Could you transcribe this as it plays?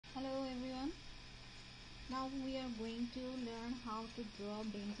going to learn how to draw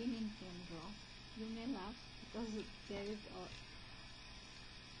benzene in chemdraw. You may laugh because there is a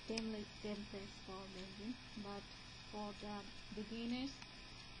templates for benzene, but for the beginners,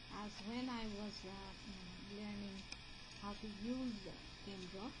 as when I was learning how to use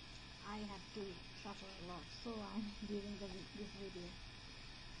chemdraw, I had to suffer a lot, so I'm giving this video.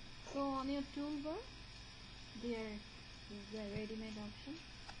 So on your toolbar, there is the ready-made option.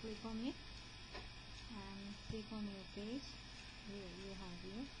 Click on it and click on your page. Here you have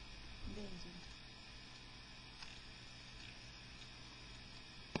your benzene.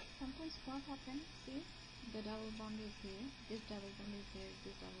 Sometimes what happens, see, the double bond is here, this double bond is here,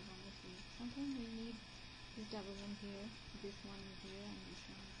 this double bond is here. Sometimes we need this double bond here, this one is here, and this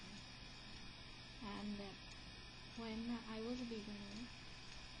one is here. And when I was a beginner,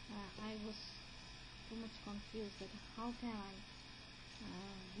 I was too much confused that how can I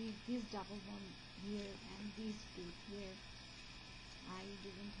read this double bond here and these two here. I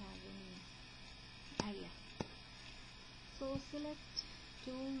didn't have any idea. So select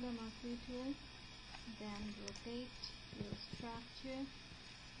tool, the marquee tool, then rotate your structure.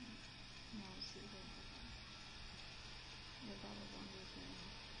 Now see the double bond is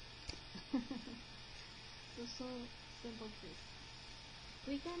there. So simple trick.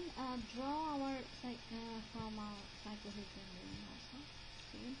 We can draw our from our cyclohexane ring also.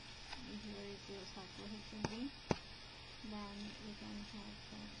 See, here is your cyclohexane ring. Then you can have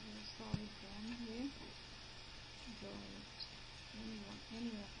your solid bond here. Draw it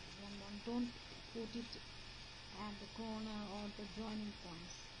any one. Don't put it at the corner or the joining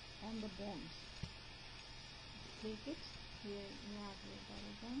points on the bonds. Click it. Here you have your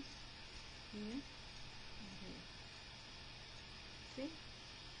double bonds. Here and here. See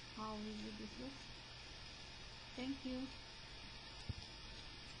how easy this is. Thank you.